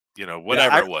that,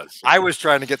 whatever it was. I was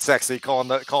trying to get sexy, calling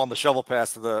the shovel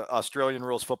pass to the Australian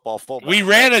rules football fullback. We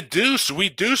ran a deuce. We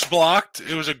deuce blocked.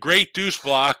 It was a great deuce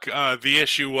block. The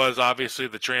issue was obviously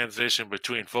the transition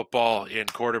between football in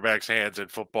quarterback's hands and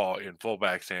football in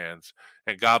fullback's hands.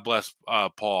 And God bless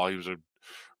Paul. He was a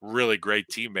really great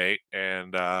teammate,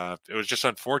 and it was just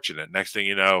unfortunate. Next thing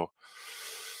you know,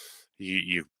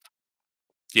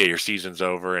 your season's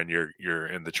over, and you're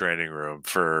in the training room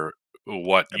for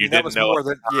what you that didn't was know.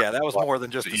 that was more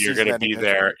than just the You're going to be season-ending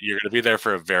there. injury. You're going to be there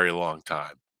for a very long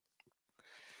time.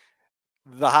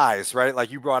 The highs, right?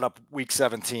 Like you brought up week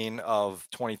 17 of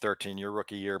 2013, your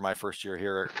rookie year, my first year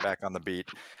here back on the beat.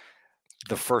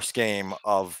 The first game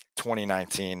of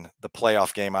 2019, the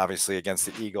playoff game, obviously against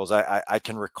the Eagles. I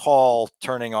can recall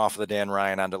turning off the Dan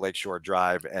Ryan onto Lakeshore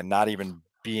Drive and not even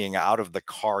being out of the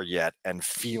car yet and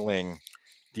feeling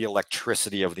the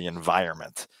electricity of the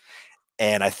environment.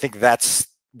 And I think that's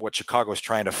what Chicago is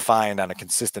trying to find on a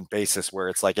consistent basis, where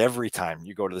it's like every time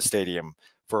you go to the stadium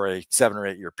for a 7 or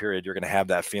 8 year period, you're going to have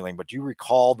that feeling. But do you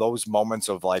recall those moments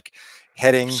of like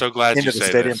heading I'm so glad into you the say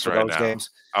stadium this for right those now.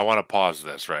 games? I want to pause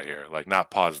this right here. Like,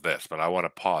 not pause this, but I want to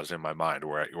pause in my mind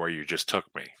where you just took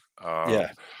me.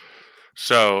 Yeah.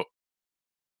 So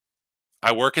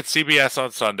I work at CBS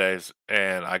on Sundays,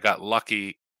 and I got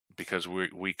lucky because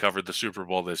we covered the Super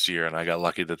Bowl this year, and I got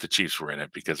lucky that the Chiefs were in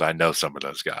it because I know some of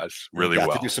those guys really You got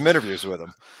well. to do some interviews with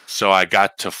them. So I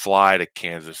got to fly to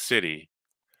Kansas City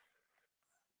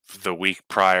the week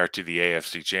prior to the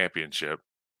AFC Championship.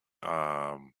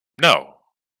 No.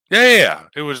 Yeah.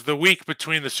 It was the week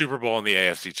between the Super Bowl and the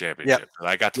AFC Championship. And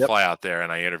I got to fly out there,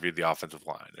 and I interviewed the offensive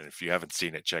line. And if you haven't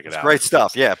seen it, check it out. Great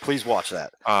stuff. Yeah, please watch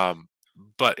that.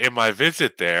 But in my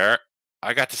visit there,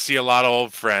 I got to see a lot of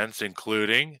old friends,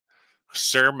 including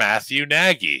Sir Matthew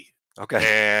Nagy. Okay.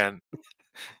 And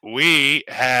we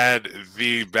had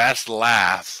the best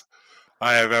laugh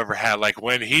I have ever had. Like,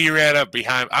 when he ran up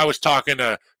behind, I was talking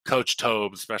to Coach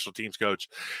Tobe, special teams coach,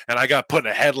 and I got put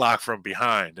in a headlock from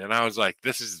behind. And I was like,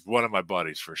 this is one of my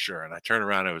buddies for sure. And I turned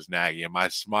around, it was Nagy, and my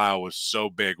smile was so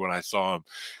big when I saw him.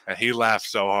 And he laughed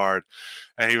so hard.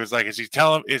 And he was like, is he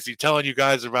telling you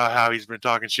guys about how he's been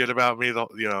talking shit about me,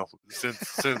 since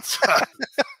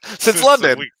since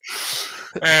London?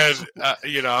 And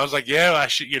I was like, yeah, I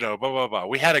should, blah blah blah.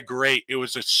 We had it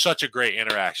was such a great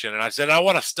interaction. And I said, I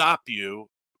want to stop you,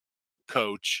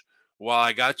 Coach, while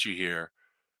I got you here.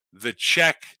 The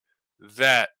check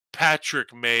that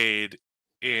Patrick made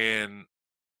in,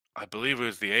 I believe it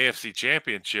was the AFC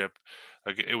Championship,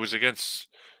 it was against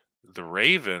the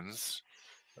Ravens.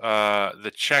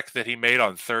 The check that he made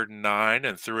on 3rd and 9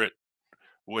 and threw it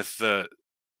with the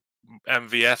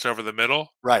MVS over the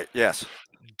middle. Right. Yes.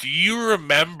 Do you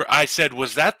remember? I said,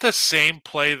 was that the same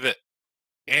play that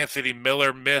Anthony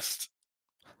Miller missed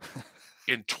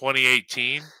in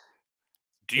 2018?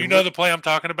 Do you know the play I'm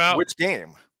talking about? Which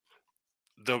game?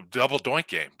 The double doink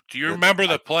game. Do you remember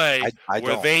the play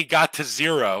where they got to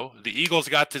 0? The Eagles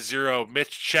got to 0.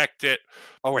 Mitch checked it.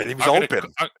 Oh, wait, he was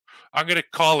open. I'm going to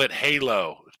call it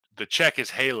Halo. The check is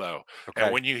Halo. Okay.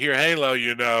 And when you hear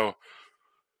Halo,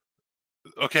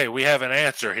 okay, we have an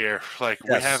answer here. Like,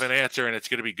 we have an answer, and it's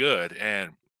going to be good.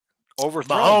 And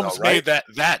Overthrown though, Mahomes right? made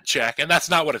that check, and that's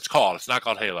not what it's called. It's not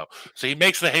called halo. So he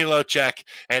makes the halo check,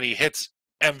 and he hits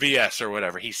MVS or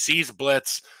whatever. He sees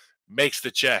blitz, makes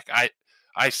the check.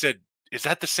 I said, is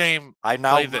that the same I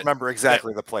now play remember that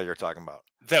exactly the play you're talking about.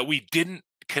 that we didn't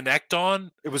connect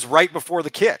on? It was right before the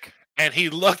kick. And he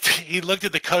looked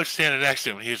at the coach standing next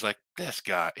to him. He was like, this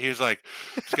guy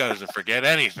doesn't forget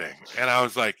anything. And I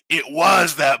was like, it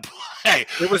was that play.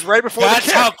 It was right before the That's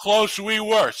kick. how close we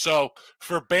were. So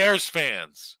for Bears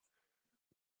fans,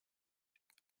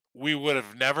 we would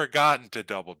have never gotten to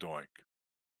double doink.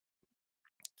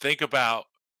 Think about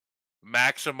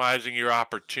maximizing your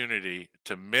opportunity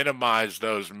to minimize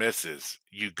those misses.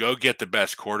 You go get the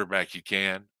best quarterback you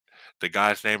can. The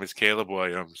guy's name is Caleb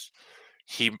Williams.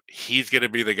 He's going to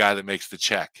be the guy that makes the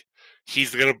check.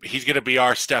 He's going to be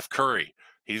our Steph Curry.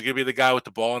 He's going to be the guy with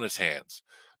the ball in his hands.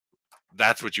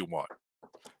 That's what you want.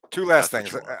 Two last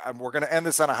things. We're going to end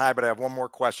this on a high, but I have one more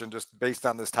question just based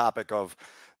on this topic of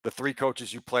the three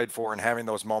coaches you played for and having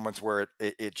those moments where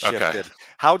it shifted. Okay.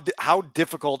 How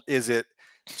difficult is it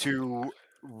to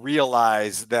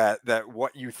realize that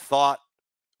what you thought,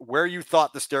 where you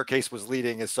thought the staircase was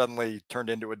leading is suddenly turned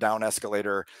into a down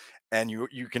escalator, and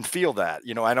you can feel that?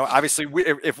 You know, I know obviously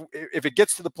if it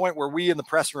gets to the point where we in the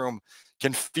press room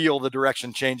can feel the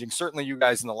direction changing, certainly you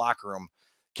guys in the locker room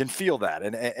can feel that,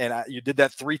 and you did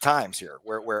that 3 times here,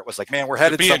 where it was like, man, we're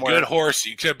headed somewhere.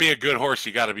 To be a good horse,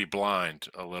 you got to be blind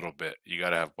a little bit. You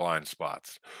got to have blind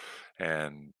spots,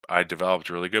 and I developed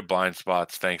really good blind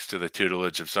spots thanks to the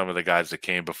tutelage of some of the guys that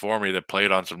came before me that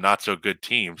played on some not so good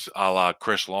teams, a la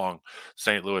Chris Long,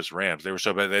 St. Louis Rams. They were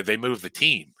so bad they moved the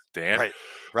team, Dan.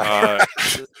 Right.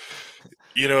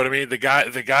 You know what I mean? The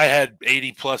guy had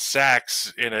 80 plus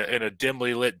sacks in a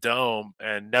dimly lit dome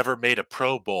and never made a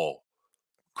Pro Bowl.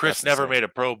 Chris never made a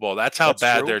Pro Bowl. That's how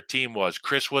bad their team was.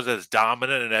 Chris was as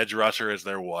dominant an edge rusher as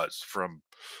there was from,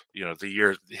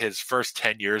 his first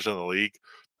 10 years in the league.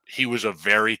 He was a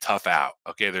very tough out.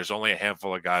 Okay, there's only a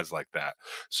handful of guys like that.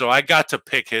 So I got to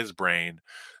pick his brain,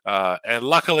 and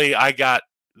luckily I got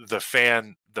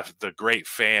the great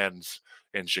fans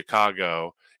in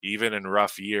Chicago. Even in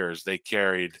rough years, they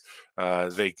carried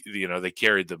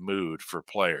the mood for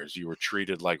players. You were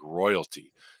treated like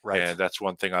royalty. Right. And that's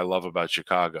one thing I love about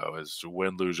Chicago is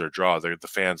win, lose, or draw. The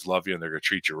fans love you and they're going to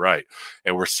treat you right.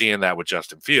 And we're seeing that with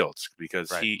Justin Fields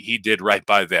because he did right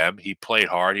by them. He played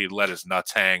hard. He let his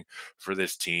nuts hang for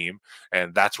this team.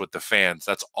 And that's what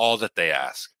that's all that they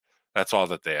ask. That's all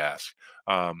that they ask.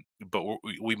 But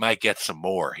we might get some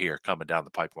more here coming down the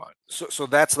pipeline. So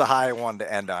that's the high I wanted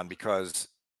to end on, because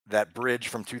that bridge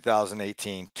from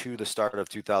 2018 to the start of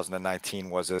 2019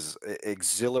 was as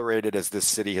exhilarated as this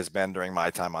city has been during my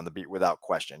time on the beat, without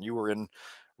question. You were in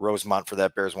Rosemont for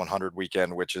that Bears 100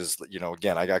 weekend, which is,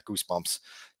 again, I got goosebumps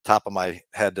top of my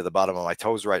head to the bottom of my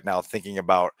toes right now, thinking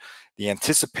about the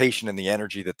anticipation and the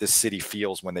energy that this city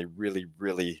feels when they really,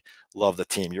 really love the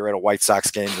team. You're at a White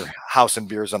Sox game, you're house and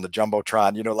beers on the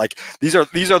Jumbotron, like these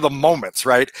are the moments,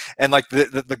 right? And like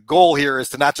the goal here is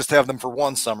to not just have them for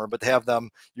one summer, but to have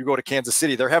them, you go to Kansas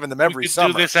City, they're having them every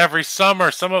summer. Do this every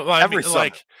summer.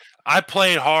 Like I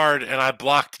played hard and I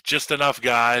blocked just enough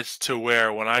guys to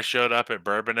where when I showed up at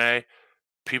Bourbonnais,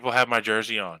 people had my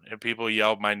jersey on and people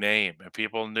yelled my name and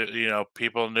people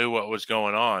knew what was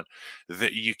going on.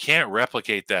 That you can't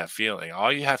replicate that feeling.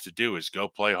 All you have to do is go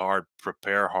play hard,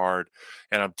 prepare hard.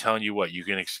 And I'm telling you what, you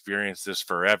can experience this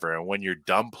forever. And when you're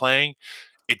done playing,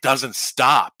 it doesn't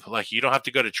stop. Like you don't have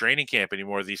to go to training camp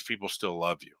anymore. These people still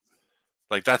love you.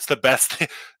 Like that's the best thing.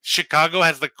 Chicago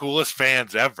has the coolest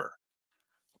fans ever.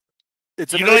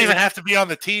 You don't even have to be on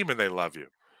the team and they love you.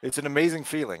 It's an amazing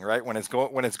feeling, right? When it's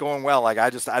going well. Like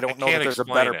I don't know that there's a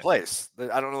better place.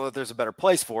 I don't know that there's a better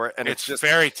place for it. And it's just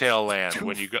fairy tale land.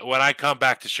 When I come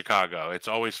back to Chicago, it's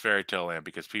always fairy tale land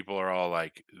because people are all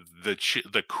like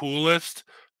the coolest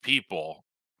people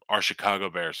are Chicago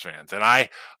Bears fans. And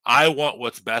I want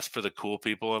what's best for the cool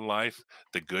people in life,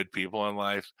 the good people in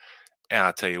life. And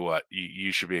I'll tell you what,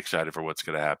 you should be excited for what's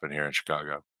going to happen here in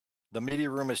Chicago. The media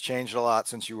room has changed a lot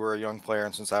since you were a young player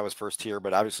and since I was first here,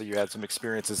 but obviously you had some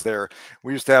experiences there.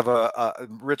 We used to have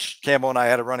Rich Campbell and I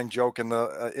had a running joke in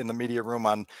the media room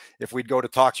on if we'd go to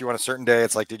talk to you on a certain day,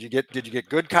 it's like, did you get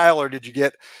good Kyle or did you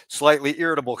get slightly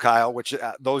irritable Kyle? Which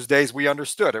those days we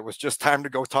understood it was just time to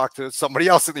go talk to somebody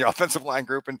else in the offensive line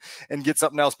group and get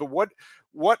something else. But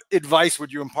what advice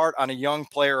would you impart on a young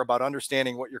player about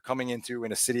understanding what you're coming into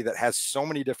in a city that has so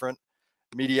many different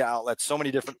media outlets, so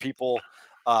many different people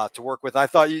to work with. I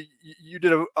thought you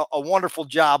did a wonderful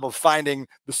job of finding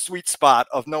the sweet spot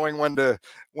of knowing when to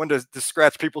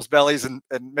scratch people's bellies and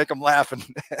make them laugh and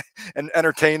and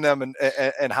entertain them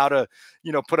and how to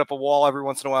put up a wall every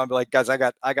once in a while and be like, guys, I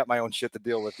got my own shit to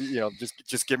deal with.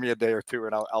 Just give me a day or two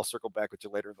and I'll circle back with you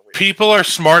later in the week. People are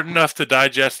smart enough to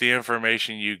digest the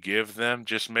information you give them.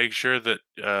 Just make sure that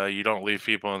you don't leave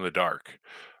people in the dark,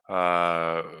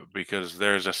 because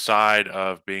there's a side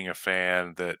of being a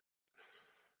fan that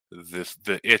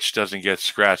the itch doesn't get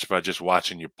scratched by just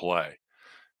watching you play.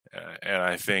 And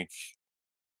I think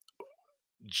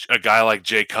a guy like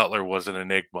Jay Cutler was an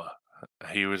enigma.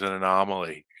 He was an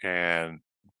anomaly, and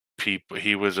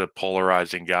he was a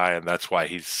polarizing guy, and that's why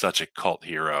he's such a cult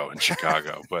hero in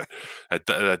Chicago. But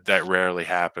that rarely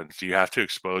happens. You have to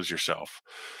expose yourself.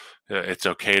 It's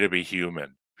okay to be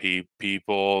human.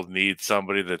 People need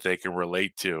somebody that they can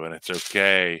relate to, and it's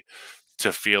okay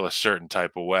to feel a certain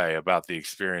type of way about the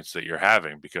experience that you're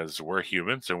having, because we're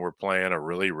humans and we're playing a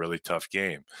really, really tough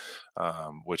game,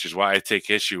 which is why I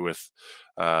take issue with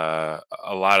a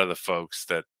lot of the folks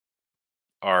that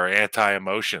are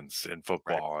anti-emotions in Right.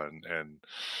 football. And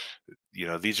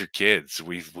these are kids.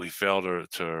 We fail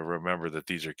to remember that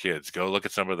these are kids. Go look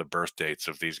at some of the birth dates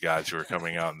of these guys who are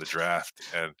coming out in the draft,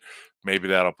 and maybe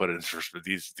that'll put it in perspective.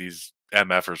 These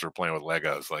MFers were playing with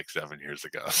Legos like 7 years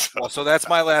ago. Well, so that's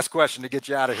my last question to get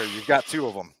you out of here. You've got two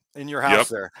of them in your house Yep.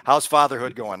 there. How's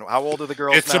fatherhood going? How old are the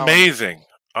girls It's now? And amazing.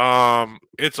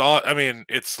 It's all. I mean,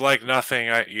 it's like nothing.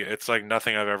 It's like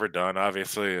nothing I've ever done,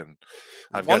 obviously. And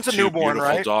I've got one's a two newborn,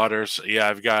 beautiful right? daughters. Yeah,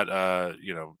 I've got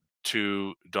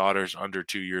two daughters under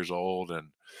 2 years old, and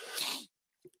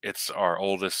it's our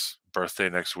oldest birthday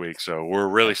next week. So we're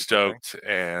really Happy birthday. stoked,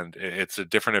 and it's a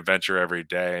different adventure every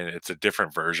day, and it's a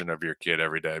different version of your kid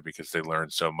every day because they learn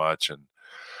so much. And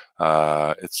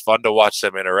it's fun to watch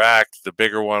them interact. The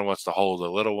bigger one wants to hold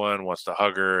the little one, wants to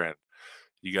hug her, and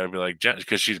you got to be like,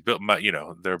 because she's built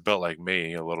they're built like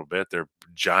me a little bit. They're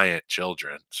giant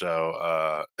children. So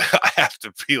I have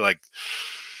to be like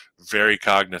very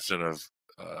cognizant of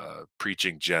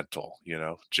preaching gentle.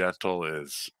 Gentle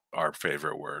is our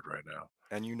favorite word right now.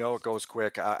 And it goes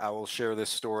quick. I will share this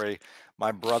story.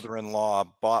 My brother-in-law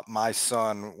bought my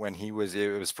son when it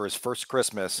was for his first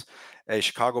Christmas, a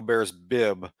Chicago Bears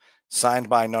bib signed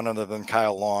by none other than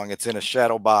Kyle Long. It's in a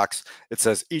shadow box. It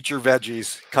says, "Eat your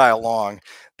veggies, Kyle Long."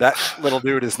 That little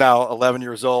dude is now 11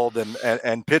 years old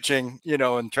and pitching,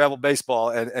 in travel baseball.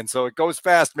 And so it goes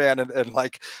fast, man. And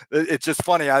like, it's just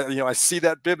funny. I see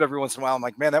that bib every once in a while. I'm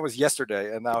like, man, that was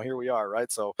yesterday. And now here we are. Right.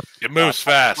 So, It moves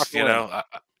fast, buckle in.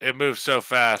 It moves so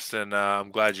fast, and I'm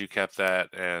glad you kept that,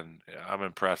 and I'm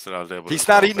impressed that I was able to He's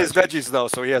not sell eating his veggies. veggies though,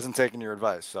 so he hasn't taken your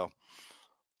advice. So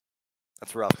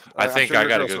that's rough. I I'm think sure I you're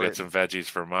got to go get grocery. some veggies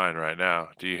for mine right now.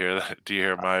 Do you hear that? Do you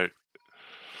hear my?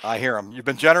 I hear him. You've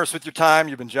been generous with your time.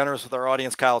 You've been generous with our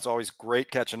audience, Kyle. It's always great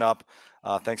catching up.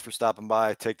 Thanks for stopping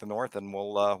by. Take the North, and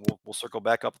we'll circle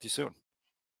back up with you soon.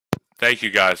 Thank you,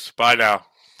 guys. Bye now.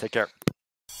 Take care.